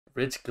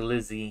Rich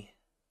Glizzy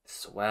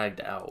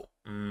swagged out.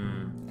 I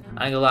ain't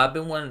gonna lie, I've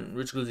been wanting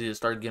Rich Glizzy to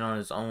start getting on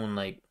his own,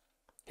 like,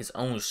 his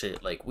own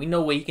shit. Like, we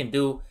know what he can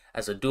do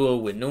as a duo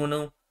with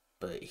Nunu,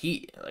 but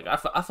he, like, I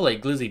feel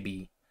like Glizzy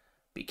be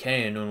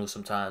carrying Nunu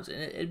sometimes,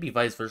 and it'd be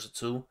vice versa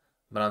too.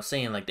 But I'm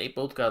saying, like, they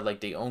both got,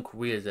 like, their own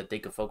careers that they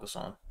could focus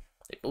on.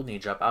 They both need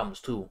to drop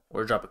albums too,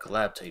 or drop a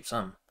collab tape,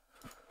 something.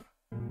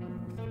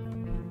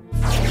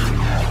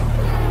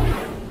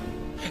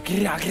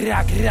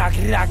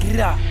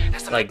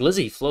 Like,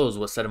 Glizzy flows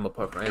what set him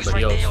apart from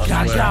everybody else.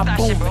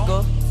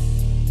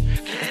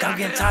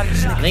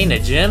 They in the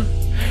gym?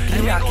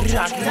 They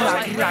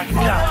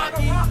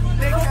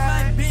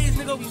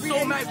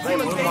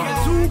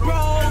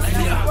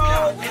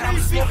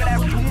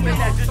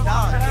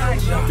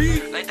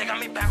got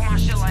me back on my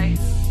shit like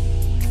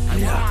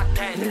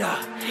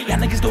y'all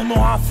niggas don't know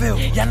how I feel.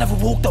 Y'all never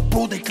woke up,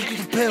 bro. They click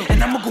the pill.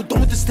 And I'ma go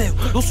down with the still.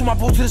 Those from my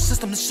bro to the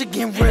system. This shit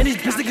getting real. And these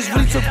bitch niggas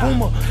really took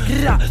boomer.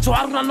 Get it out. So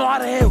I do not know how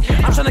to heal.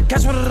 I'm trying to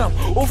catch one of them.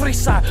 Over their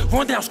side.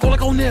 Run down. Score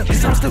like O'Neal.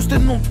 Cause I'm still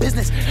standing on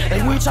business.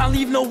 And we ain't trying to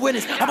leave no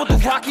witness. I'm about to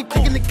rock, keep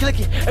clicking and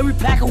clicking. And we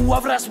packing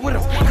whoever that's with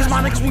them. Cause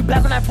my niggas, we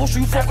back on that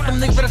bullshit. You fuck with them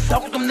niggas. Better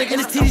talk with them niggas.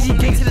 And it's TDG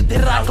gangs to the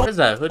did it. I go. What is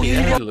that hoodie?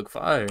 That hoodie look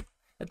fire.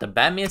 At the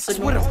Batman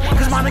signal?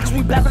 Cause my niggas,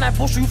 we back on that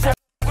bullshit. You fuck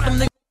with them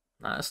niggas.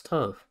 Nah, that's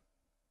tough.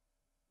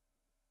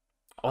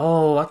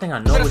 Oh, I think I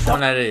know which one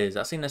that is.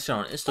 I seen that shit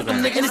on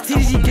Instagram.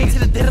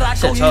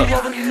 Shit tough.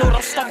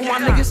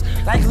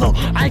 Like, look,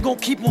 I ain't gonna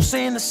keep on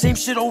saying the same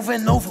shit over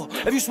and over.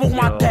 If you smoke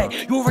my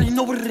bag, you already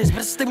know what it is.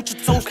 Better stay with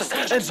your toaster.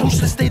 And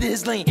Booster stayed in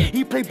his lane.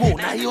 He play ball,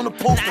 now he on the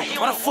poster.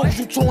 Why the fuck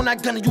you throwing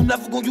that gun and you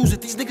never gonna use it?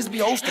 These niggas be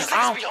hosting.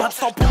 I don't about to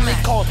start pulling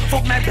their calls.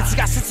 Fuck mad bitches,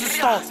 got six of the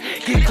stars.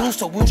 Get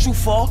closer, we'll shoot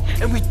fall.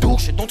 And we do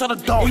shit, don't try to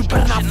dog. You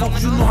better not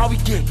fuck, you know how we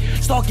get.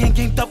 Start getting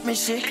gamed up and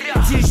shit.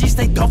 THG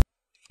stay dumb.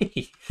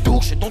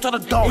 Do shit, don't tell the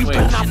dog. You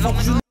better not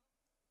fuck you.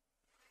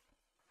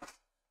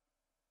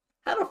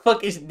 How the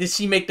fuck did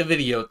she make the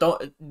video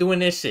doing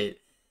this shit?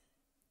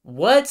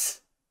 What?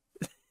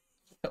 She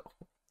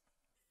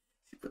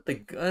put the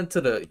gun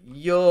to the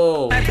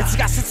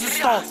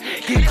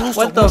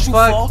What the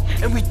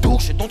fuck? And we do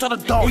shit, don't tell the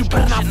dog. You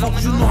better not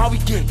fuck, you know how we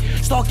get.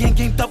 Start getting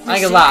gamed up. I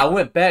ain't gonna lie, I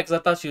went back because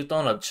I thought she was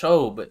throwing up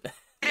Cho, but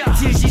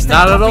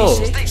not at all.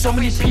 So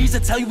many P's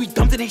that tell you we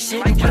dumped in they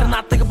shit. You better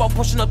not think about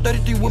pushing up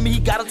 33 with me. He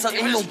gotta tell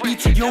ain't no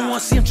beats. You don't wanna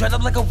see him dread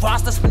up like a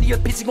roster. Spinning your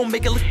bitch, he gon'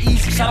 make it look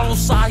easy. Shout out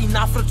Osai, he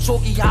not for the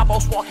choke. He hop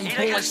out walking, he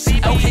bone like C.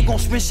 LK gon'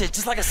 spin shit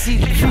just like a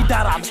CD. Free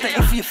dot, I'm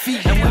staying for your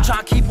feet. And we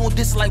tryna keep on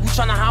this like we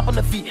tryna hop on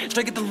the feet.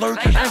 Straight get the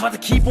lurk. I ain't about to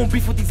keep on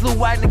beef with these little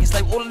white niggas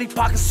like all of these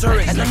pockets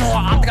serious. And I know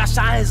I think I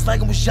shot his leg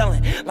and was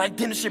yelling like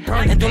damn this shit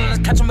burning. And don't let us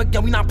catch him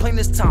again. We not playing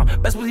this time.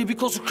 Best believe we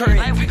close to current.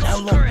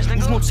 Hello,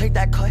 who's gonna take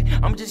that cut?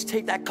 I'ma just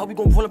take that cut. We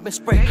gon' pull up and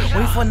spray.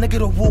 Wait for a nigga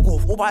to walk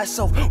off all by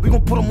himself. We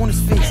gon' put him on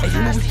his face. And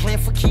you know we playing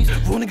for keeps.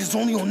 Real niggas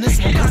only on this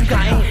one. Cause we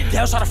got aim.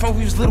 Dale shot a friend when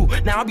we was little.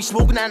 Now I be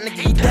smoking that nigga.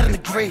 He dead in the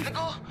grave.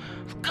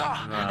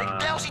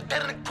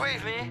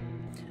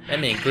 That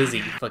man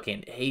Glizzy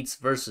fucking hates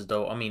verses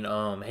though. I mean,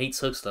 hates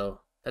hooks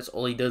though. That's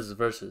all he does is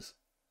verses.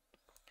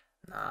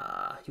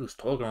 Nah, he was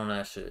talking on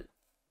that shit.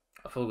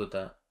 I fuck with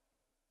that.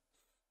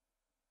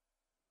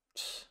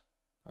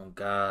 Oh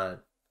God.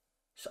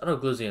 Shout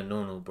out Glizzy and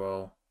Nunu,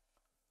 bro.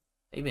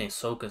 They been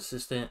so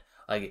consistent.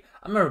 Like,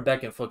 I remember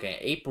back in fucking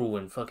April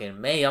and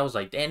fucking May, I was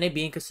like, damn, they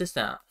being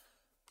consistent.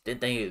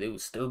 Didn't think they would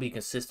still be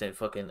consistent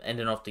fucking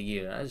ending off the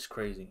year. That's just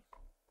crazy.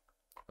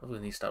 I really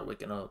need to start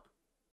waking up.